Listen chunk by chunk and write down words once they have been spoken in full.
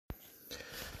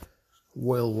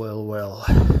Well,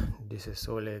 this is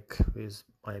Oleg with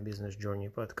my Business Journey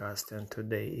podcast, and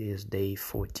today is day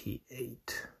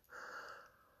 48.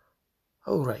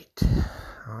 Alright,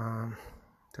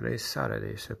 today is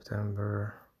Saturday,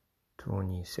 September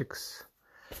 26,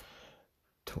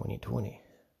 2020.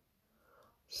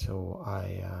 So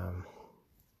I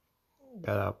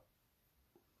got up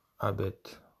a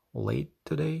bit late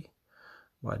today,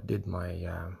 but did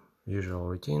my usual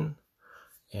routine.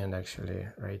 And actually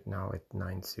right now at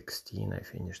 9:16 I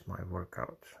finished my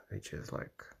workout, which is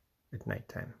like at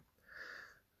nighttime.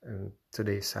 And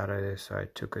today's Saturday, so I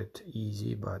took it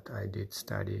easy, but I did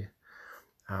study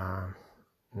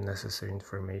necessary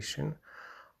information.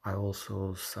 I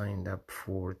also signed up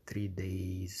for 3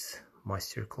 days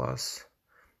masterclass.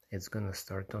 It's gonna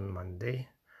start on Monday,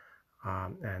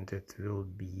 and it will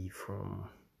be from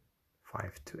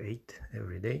 5 to 8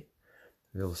 every day.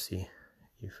 We'll see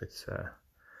if it's a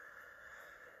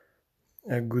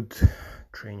good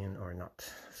training or not.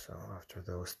 So after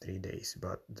those 3 days,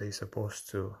 but they're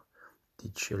supposed to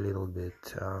teach you a little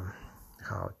bit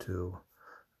how to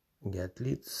get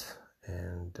leads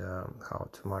and how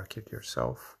to market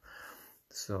yourself.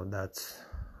 So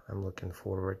I'm looking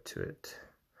forward to it.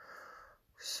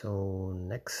 So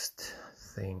next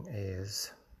thing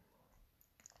is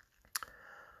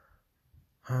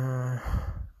I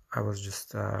was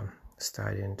just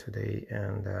studying today,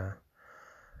 and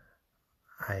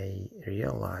I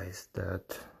realized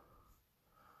that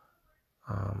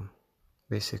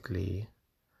basically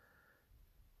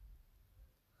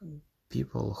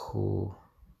people who,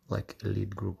 like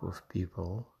elite group of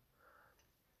people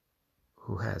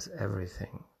who has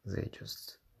everything,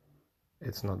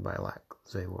 it's not by luck,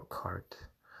 they work hard.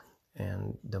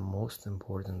 And the most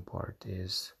important part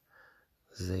is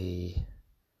they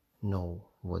know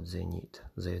what they need,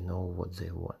 they know what they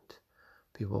want.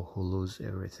 People who lose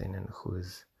everything and who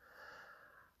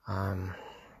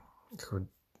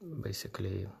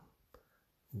basically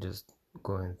just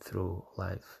going through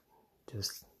life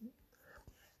just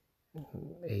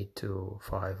 8 to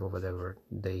 5 or whatever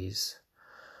days,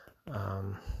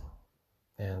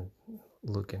 and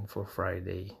looking for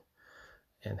Friday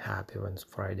and happy when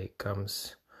Friday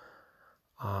comes.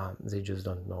 They just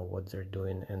don't know what they're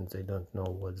doing, and they don't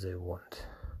know what they want.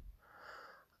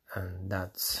 And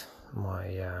that's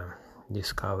my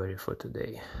discovery for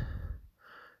today.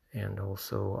 And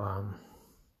also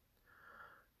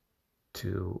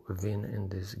to win in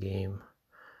this game,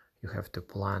 you have to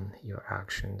plan your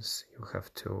actions. You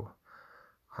have to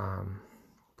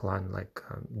plan,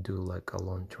 do like a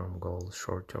long-term goal,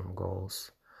 short-term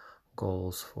goals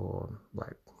for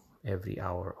like every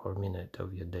hour or minute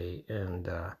of your day. And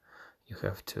you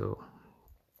have to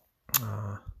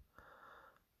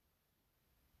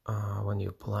when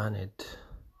you plan it,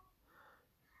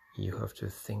 you have to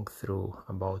think through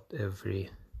about every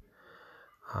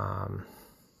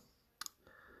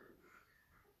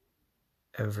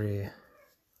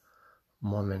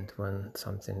moment when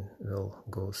something will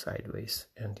go sideways,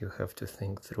 and you have to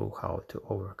think through how to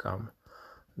overcome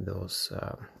those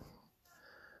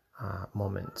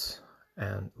moments.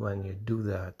 And when you do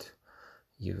that,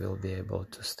 you will be able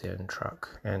to stay on track,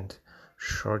 and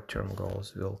short-term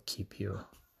goals will keep you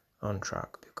on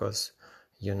track, because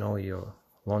you know your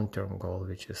long-term goal,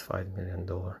 which is $5 million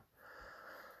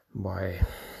by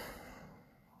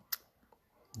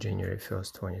January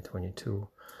 1st, 2022.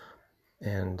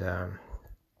 And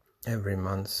every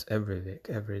month, every week,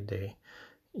 every day,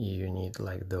 you need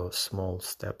like those small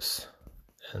steps,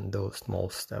 and those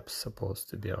small steps supposed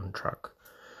to be on track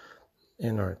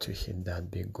in order to hit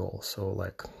that big goal. So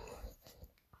like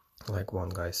one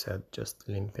guy said, just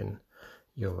limping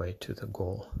your way to the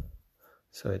goal.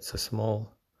 So it's a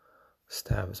small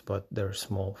steps, but they're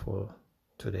small for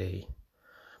today,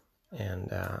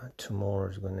 and tomorrow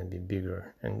is going to be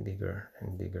bigger and bigger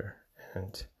and bigger.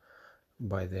 And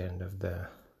by the end of the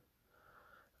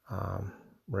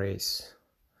race,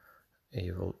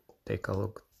 you will take a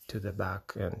look to the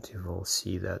back, and you will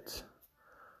see that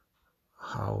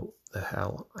how the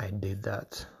hell I did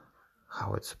that,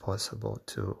 how it's possible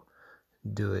to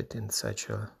do it in such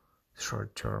a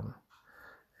short term.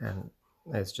 And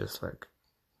it's just like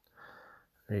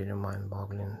really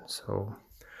mind-boggling. So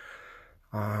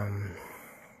I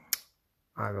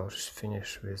will just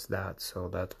finish with that. So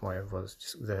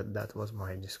that was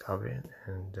my discovery,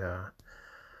 and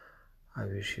I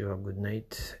wish you a good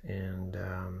night, and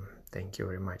thank you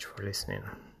very much for listening.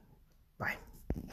 Bye.